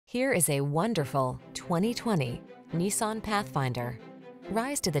Here is a wonderful 2020 Nissan Pathfinder.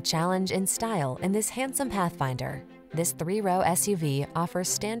 Rise to the challenge in style in this handsome Pathfinder. This 3-row SUV offers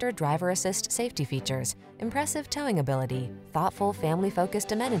standard driver assist safety features, impressive towing ability, thoughtful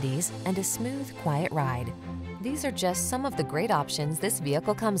family-focused amenities, and a smooth, quiet ride. These are just some of the great options this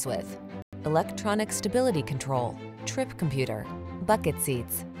vehicle comes with: electronic stability control, trip computer, bucket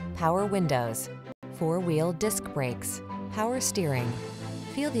seats, power windows, 4-wheel disc brakes, power steering.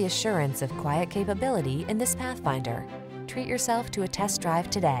 Feel the assurance of quiet capability in this Pathfinder. Treat yourself to a test drive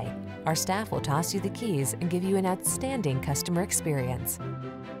today. Our staff will toss you the keys and give you an outstanding customer experience.